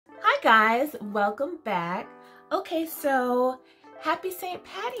guys, welcome back. Okay, so happy St.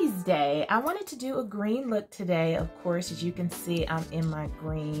 Patty's Day. I wanted to do a green look today. Of course, as you can see, I'm in my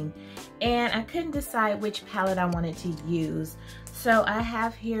green and I couldn't decide which palette I wanted to use. So I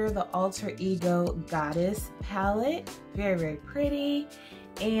have here the Alter Ego Goddess palette. Very, very pretty.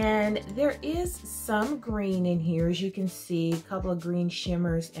 And there is some green in here, as you can see, a couple of green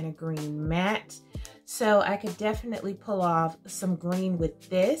shimmers and a green matte. So I could definitely pull off some green with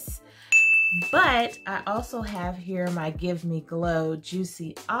this. But I also have here my Give Me Glow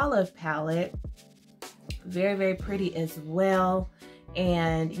Juicy Olive palette. Very, very pretty as well.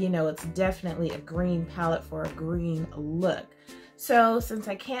 And you know, it's definitely a green palette for a green look. So since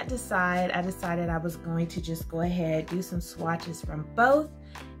I can't decide, I decided I was going to just go ahead, do some swatches from both,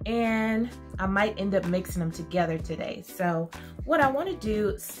 and I might end up mixing them together today. So what I want to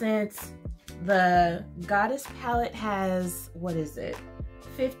do, since the Goddess palette has, what is it,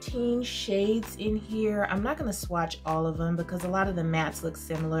 15 shades in here, I'm not going to swatch all of them because a lot of the mattes look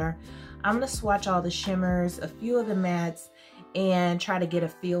similar. I'm going to swatch all the shimmers, a few of the mattes, and try to get a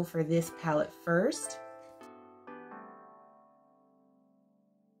feel for this palette first.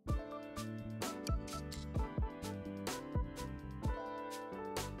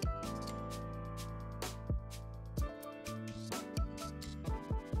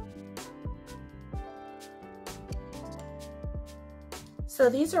 So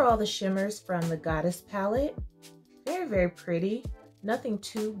these are all the shimmers from the Goddess palette. Very, very pretty. Nothing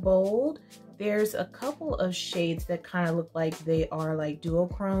too bold. There's a couple of shades that kind of look like they are like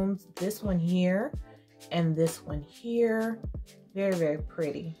duochromes. This one here and this one here. Very, very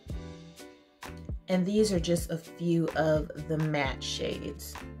pretty. And these are just a few of the matte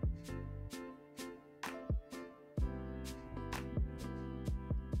shades.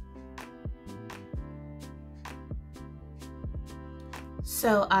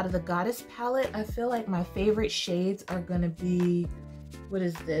 So out of the Goddess palette, I feel like my favorite shades are gonna be, what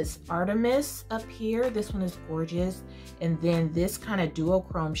is this? Artemis up here. This one is gorgeous. And then this kind of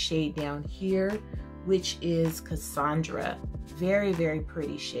duochrome shade down here, which is Cassandra. Very, very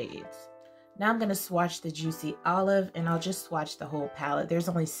pretty shades. Now I'm gonna swatch the Juicy Olive, and I'll just swatch the whole palette. There's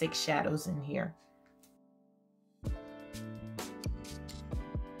only 6 shadows in here.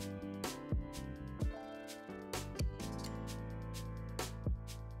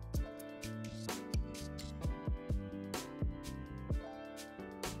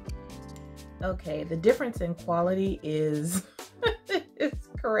 Okay, the difference in quality is it's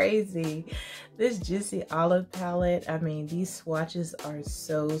crazy. This Juicy Olive palette, I mean, these swatches are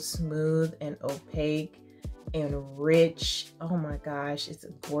so smooth and opaque and rich. Oh my gosh, it's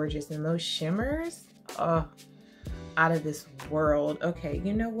gorgeous. And those shimmers, oh, out of this world. Okay,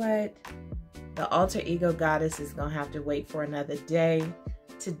 you know what? The Alter Ego Goddess is gonna have to wait for another day.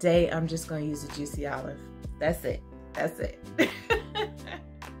 Today, I'm just gonna use the Juicy Olive. That's it, that's it.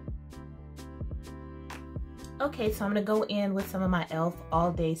 Okay, so I'm gonna go in with some of my e.l.f.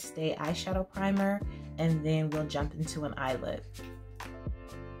 All Day Stay eyeshadow primer, and then we'll jump into an eye look.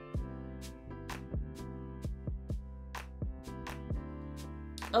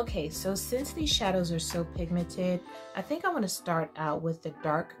 Okay, so since these shadows are so pigmented, I think I want to start out with the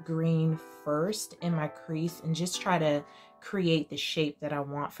dark green first in my crease and just try to create the shape that I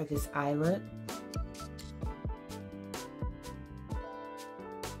want for this eye look.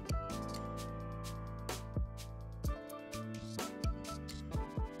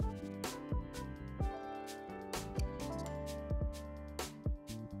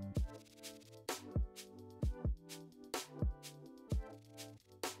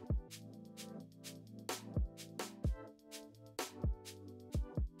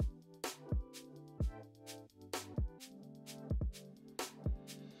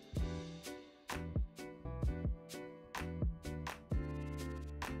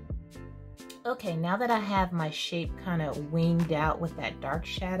 Okay, now that I have my shape kind of winged out with that dark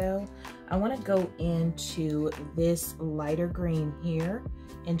shadow, I want to go into this lighter green here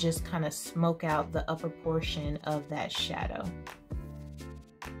and just kind of smoke out the upper portion of that shadow.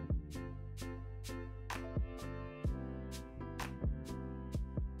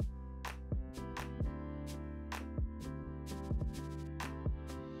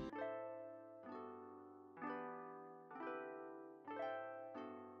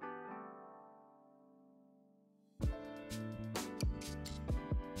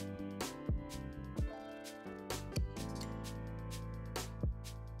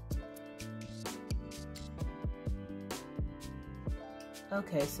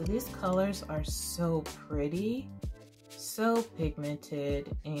 Okay, so these colors are so pretty, so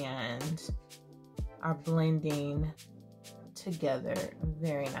pigmented, and are blending together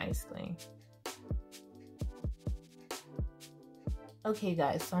very nicely. Okay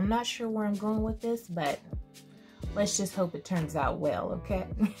guys, so I'm not sure where I'm going with this, but let's just hope it turns out well, okay?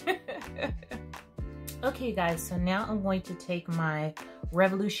 Okay guys, so now I'm going to take my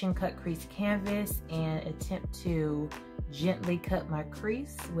Revolution cut crease canvas and attempt to gently cut my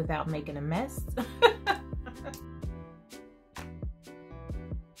crease without making a mess.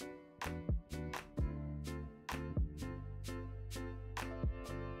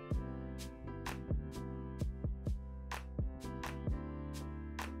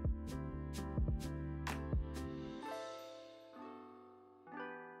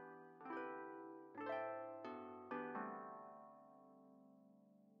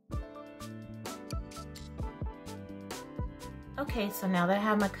 Okay, so now that I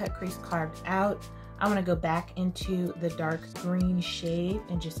have my cut crease carved out, I'm gonna go back into the dark green shade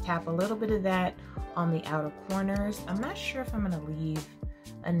and just tap a little bit of that on the outer corners. I'm not sure if I'm gonna leave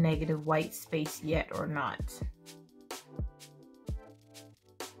a negative white space yet or not.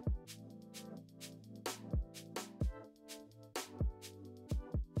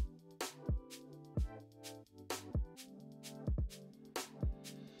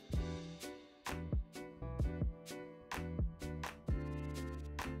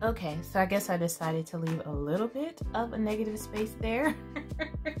 Okay, so I guess I decided to leave a little bit of a negative space there.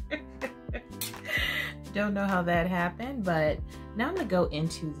 Don't know how that happened, but now I'm gonna go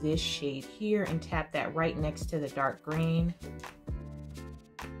into this shade here and tap that right next to the dark green.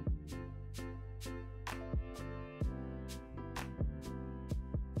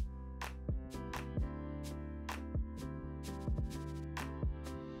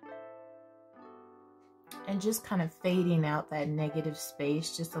 And just kind of fading out that negative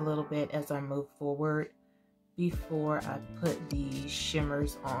space just a little bit as I move forward before I put the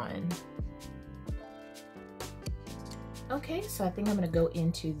shimmers on. Okay, so I think I'm going to go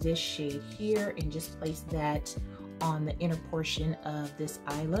into this shade here and just place that on the inner portion of this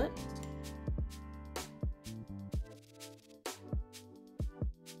eye look.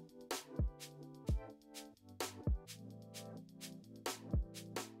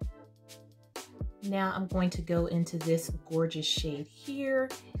 Now I'm going to go into this gorgeous shade here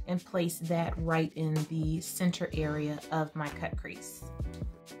and place that right in the center area of my cut crease.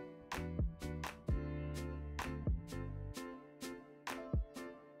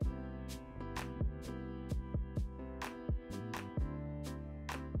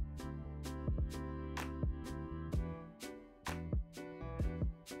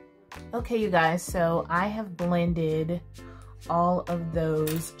 Okay, you guys, so I have blended all of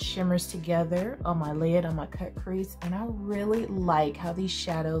those shimmers together on my lid, on my cut crease, and I really like how these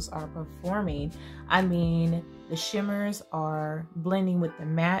shadows are performing. I mean, the shimmers are blending with the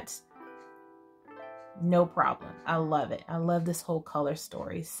mattes, no problem. I love it. I love this whole color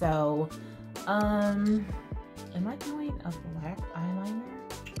story. So, am I doing a black eyeliner?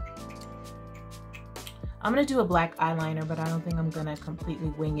 I'm gonna do a black eyeliner, but I don't think I'm gonna completely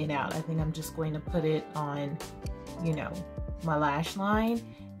wing it out. I think I'm just going to put it on, you know, my lash line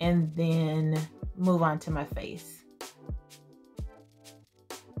and then move on to my face.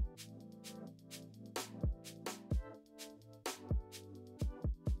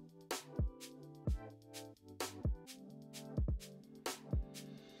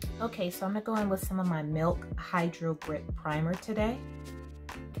 Okay, so I'm gonna go in with some of my Milk Hydro Grip Primer today.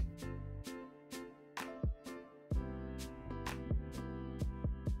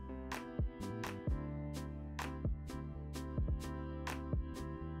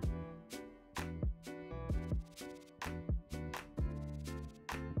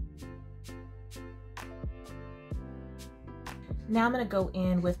 Now I'm going to go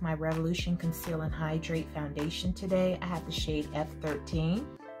in with my Revolution Conceal and Hydrate Foundation today. I have the shade F13.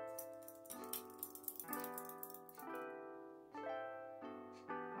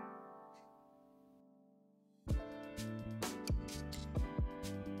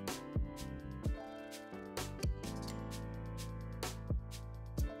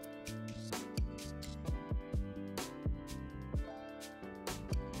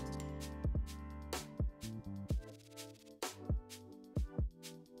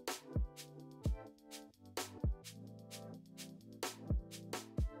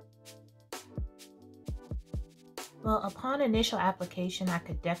 Well, upon initial application, I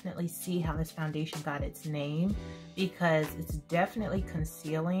could definitely see how this foundation got its name because it's definitely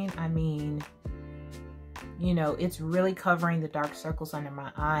concealing. I mean, you know, it's really covering the dark circles under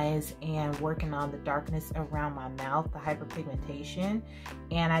my eyes and working on the darkness around my mouth, the hyperpigmentation.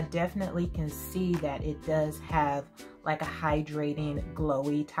 And I definitely can see that it does have like a hydrating,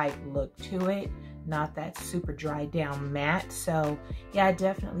 glowy type look to it. not that super dry down matte. So yeah, I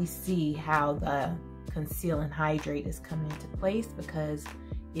definitely see how the Conceal and Hydrate is coming into place because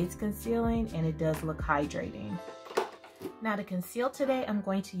it's concealing and it does look hydrating. Now to conceal today, I'm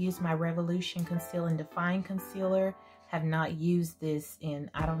going to use my Revolution Conceal and Define Concealer. Have not used this in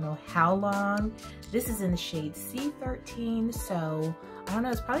I don't know how long. This is in the shade C13, so I don't know,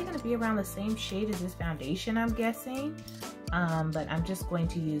 it's probably going to be around the same shade as this foundation, I'm guessing. But I'm just going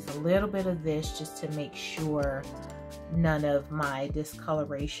to use a little bit of this just to make sure none of my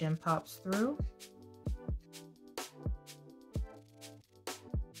discoloration pops through.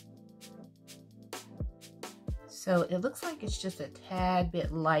 So it looks like it's just a tad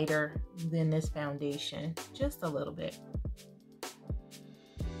bit lighter than this foundation, just a little bit.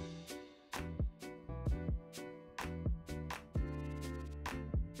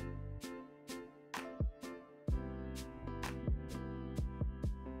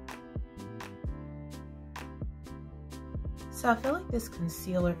 So I feel like this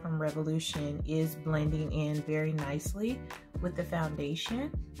concealer from Revolution is blending in very nicely with the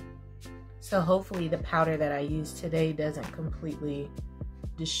foundation. So hopefully the powder that I used today doesn't completely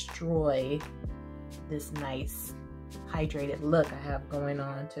destroy this nice hydrated look I have going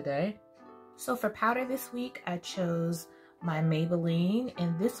on today. So for powder this week, I chose my Maybelline,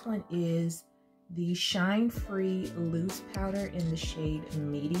 and this one is the Shine Free Loose Powder in the shade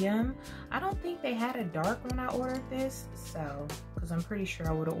Medium. I don't think they had a dark when I ordered this, so, because I'm pretty sure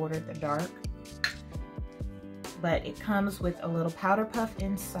I would have ordered the dark. But it comes with a little powder puff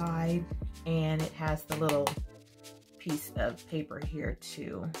inside, and it has the little piece of paper here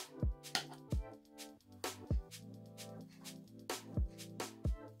too.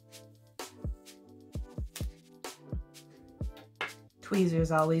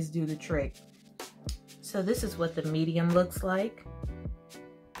 Tweezers always do the trick. So this is what the medium looks like.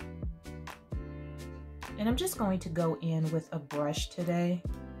 And I'm just going to go in with a brush today.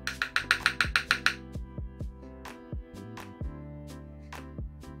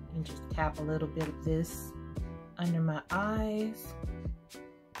 And just tap a little bit of this under my eyes.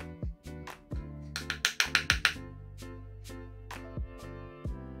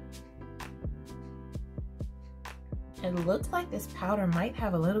 It looks like this powder might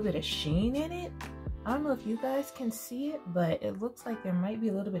have a little bit of sheen in it. I don't know if you guys can see it, but it looks like there might be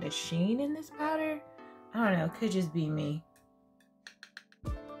a little bit of sheen in this powder. I don't know, it could just be me.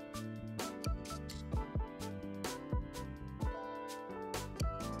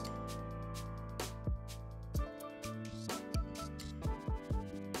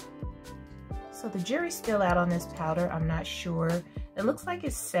 So the jury's still out on this powder, I'm not sure. It looks like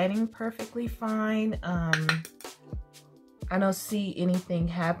it's setting perfectly fine. I don't see anything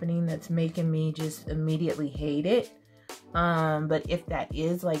happening that's making me just immediately hate it. But if that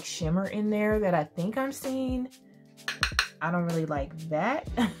is like shimmer in there that I think I'm seeing, I don't really like that.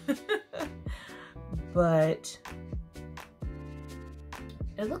 But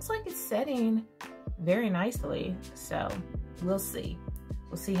it looks like it's setting very nicely. So we'll see.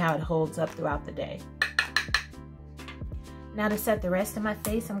 We'll see how it holds up throughout the day. Now to set the rest of my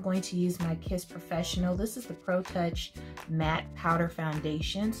face, I'm going to use my Kiss Professional. This is the Pro Touch Matte Powder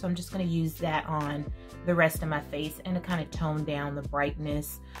Foundation. So I'm just going to use that on the rest of my face and to kind of tone down the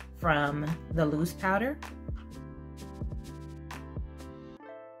brightness from the loose powder.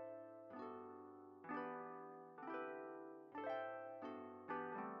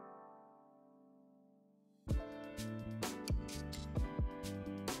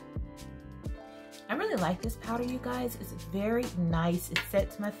 I really like this powder, you guys. It's very nice. It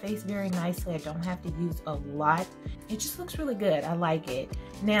sets my face very nicely. I don't have to use a lot. It just looks really good. I like it.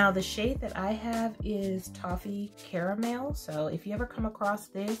 Now, the shade that I have is Toffee Caramel. So if you ever come across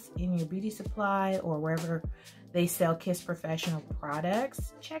this in your beauty supply or wherever they sell Kiss Professional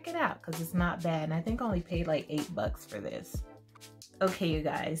products, check it out because it's not bad. And I think I only paid like $8 for this. Okay, you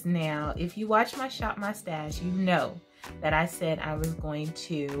guys. Now, if you watch my Shop My Stash, you know that I said I was going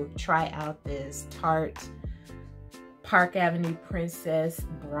to try out this Tarte Park Avenue Princess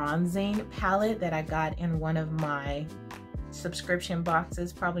bronzing palette that I got in one of my subscription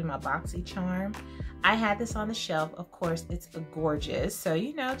boxes, probably my BoxyCharm. I had this on the shelf. Of course, it's gorgeous. So,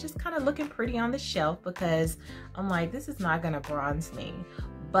 you know, just kind of looking pretty on the shelf because I'm like, this is not gonna bronze me.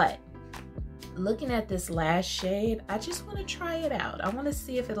 But looking at this last shade, I just want to try it out. I want to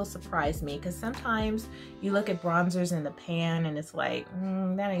see if it'll surprise me because sometimes you look at bronzers in the pan and it's like,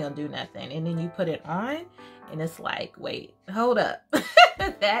 that ain't gonna do nothing. And then you put it on and it's like, wait, hold up.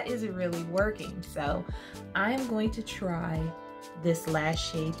 That isn't really working. So I'm going to try this last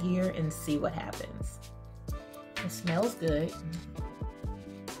shade here and see what happens. It smells good.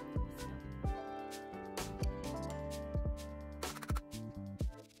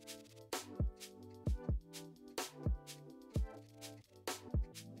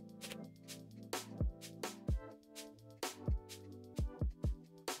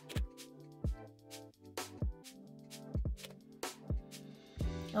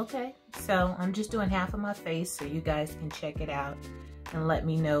 Okay, so I'm just doing half of my face so you guys can check it out and let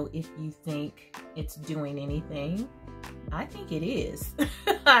me know if you think it's doing anything. I think it is.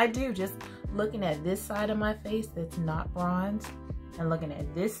 I do. Just looking at this side of my face that's not bronze and looking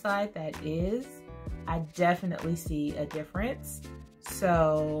at this side that is, I definitely see a difference.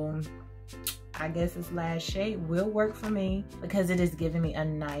 So I guess this last shade will work for me because it is giving me a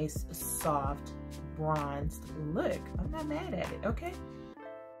nice soft bronzed look. I'm not mad at it, okay?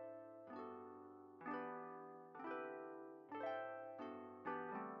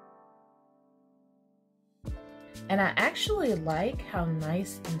 And I actually like how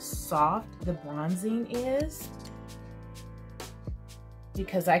nice and soft the bronzing is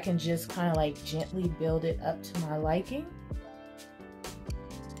because I can just kind of like gently build it up to my liking.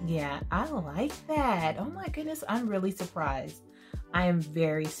 Yeah, I like that. Oh my goodness, I'm really surprised. I am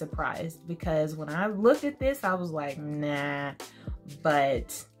very surprised because when I looked at this, I was like, nah,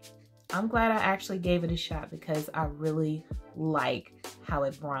 but I'm glad I actually gave it a shot because I really like how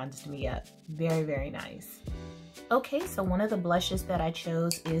it bronzed me up. Very, very nice. Okay, so one of the blushes that I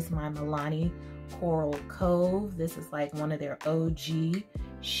chose is my Milani Coral Cove. This is like one of their OG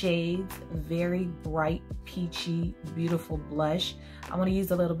shades. Very bright, peachy, beautiful blush. I want to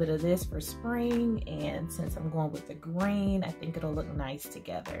use a little bit of this for spring, and since I'm going with the green, I think it'll look nice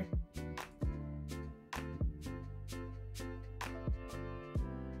together.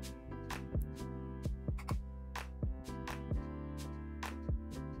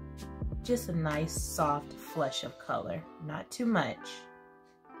 Just a nice soft flush of color, not too much.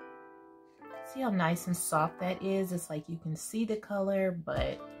 See how nice and soft that is? It's like you can see the color,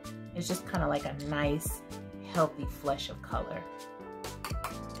 but it's just kind of like a nice, healthy flush of color.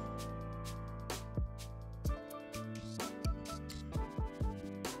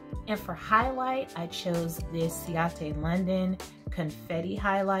 And for highlight, I chose this Ciate London Confetti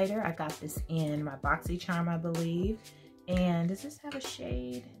highlighter. I got this in my BoxyCharm, I believe. And does this have a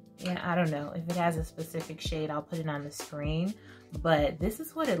shade? Yeah, I don't know. If it has a specific shade, I'll put it on the screen. But this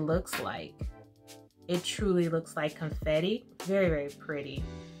is what it looks like. It truly looks like confetti. Very, very pretty.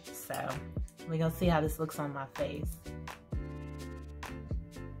 So we're gonna see how this looks on my face.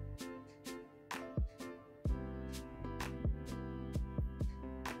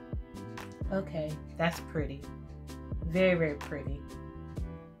 Okay, that's pretty. Very, very pretty.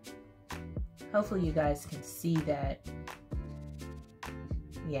 Hopefully you guys can see that.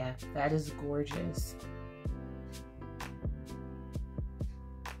 Yeah, that is gorgeous.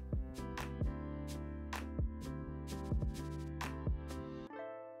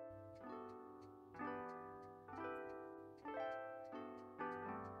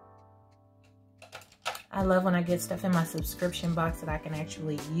 I love when I get stuff in my subscription box that I can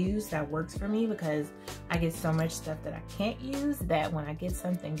actually use that works for me, because I get so much stuff that I can't use that when I get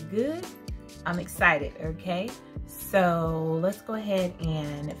something good, I'm excited, okay? So let's go ahead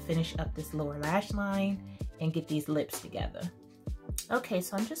and finish up this lower lash line and get these lips together. Okay,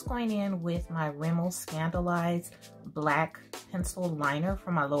 so I'm just going in with my Rimmel Scandalized Black Pencil Liner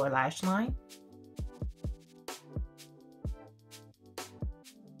for my lower lash line.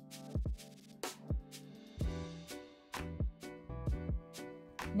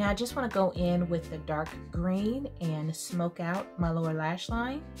 Now I just want to go in with the dark green and smoke out my lower lash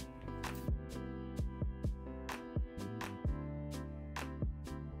line.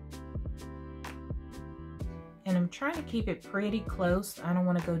 And I'm trying to keep it pretty close. I don't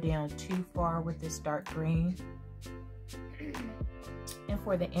want to go down too far with this dark green. And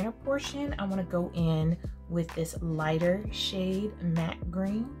for the inner portion, I want to go in with this lighter shade, matte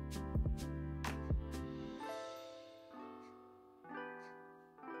green.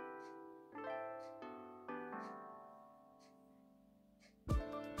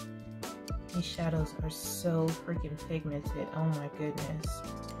 These shadows are so freaking pigmented. Oh my goodness.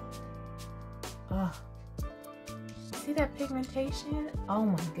 Oh. See that pigmentation? Oh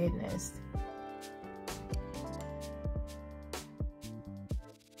my goodness.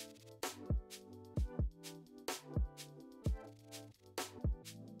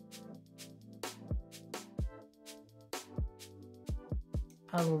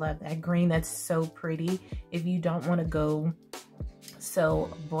 I love that green. That's so pretty. If you don't want to go so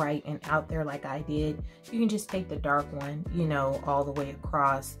bright and out there like I did, you can just take the dark one, you know, all the way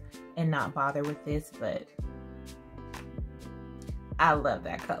across and not bother with this, but I love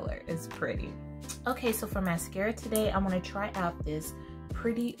that color. It's pretty. Okay, so for mascara today, I'm gonna try out this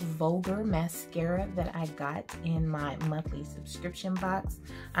pretty Vulgar mascara that I got in my monthly subscription box.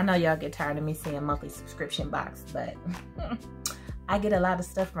 I know y'all get tired of me saying monthly subscription box, but I get a lot of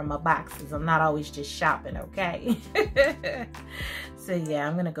stuff from my boxes. I'm not always just shopping, okay? So yeah,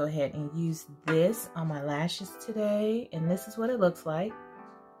 I'm gonna go ahead and use this on my lashes today, and this is what it looks like.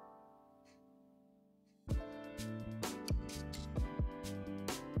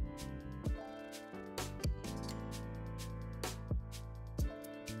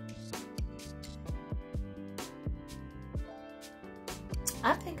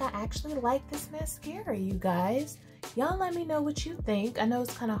 I think I actually like this mascara, you guys. Y'all let me know what you think. I know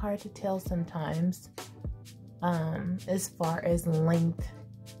it's kind of hard to tell sometimes as far as length,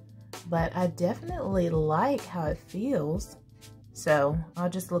 but I definitely like how it feels. So I'll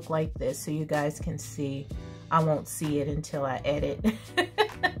just look like this so you guys can see. I won't see it until I edit.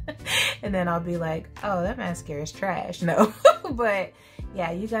 And then I'll be like, oh, that mascara is trash. No, but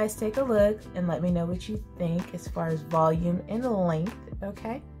yeah, you guys take a look and let me know what you think as far as volume and length,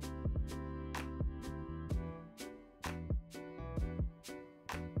 okay?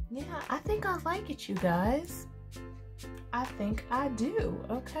 Yeah, I think I like it, you guys. I think I do,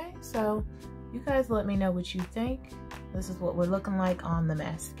 okay? So you guys let me know what you think. This is what we're looking like on the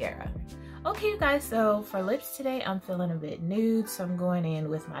mascara. Okay, you guys, so for lips today, I'm feeling a bit nude, so I'm going in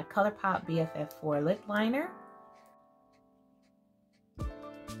with my Colourpop BFF4 lip liner.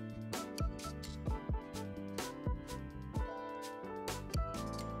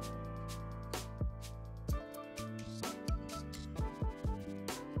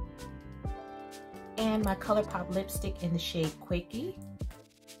 And my Colourpop lipstick in the shade Quickie.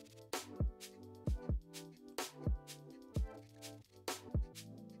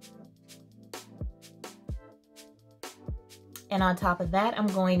 And on top of that, I'm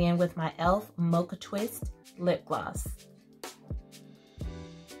going in with my e.l.f. Mocha Twist lip gloss.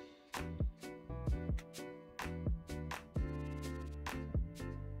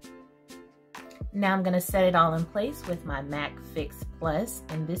 Now I'm gonna set it all in place with my MAC Fix Plus,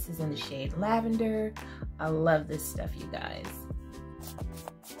 and this is in the shade Lavender. I love this stuff, you guys.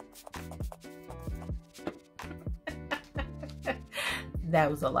 That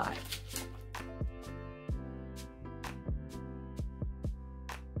was a lot.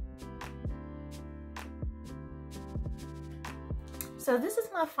 So this is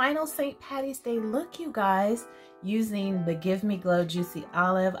my final St. Patty's Day look, you guys, using the Give Me Glow Juicy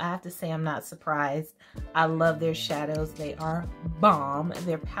Olive. I have to say I'm not surprised. I love their shadows. They are bomb.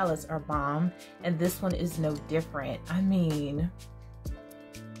 Their palettes are bomb. And this one is no different. I mean,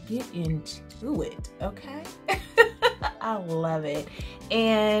 get into it, okay? I love it.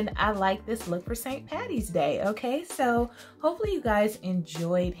 And I like this look for St. Patty's Day, okay? So hopefully you guys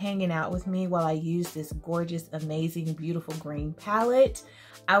enjoyed hanging out with me while I use this gorgeous, amazing, beautiful green palette.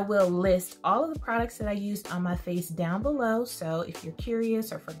 I will list all of the products that I used on my face down below. So if you're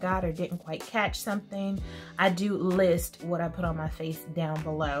curious or forgot or didn't quite catch something, I do list what I put on my face down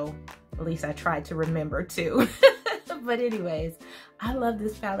below. At least I tried to remember to. But anyways, I love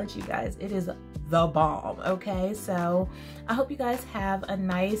this palette, you guys. It is the bomb, okay? So I hope you guys have a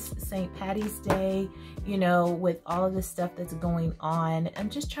nice St. Patty's Day, you know, with all of this stuff that's going on. I'm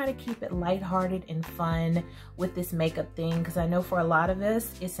just trying to keep it lighthearted and fun with this makeup thing, because I know for a lot of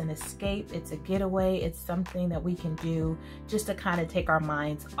us, it's an escape, it's a getaway, it's something that we can do just to kind of take our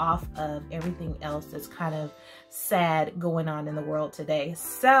minds off of everything else that's kind of sad going on in the world today.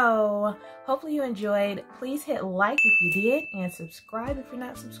 So hopefully you enjoyed. Please hit like if you did, and subscribe if you're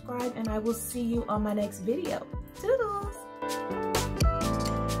not subscribed, and I will see you on my next video. Toodles!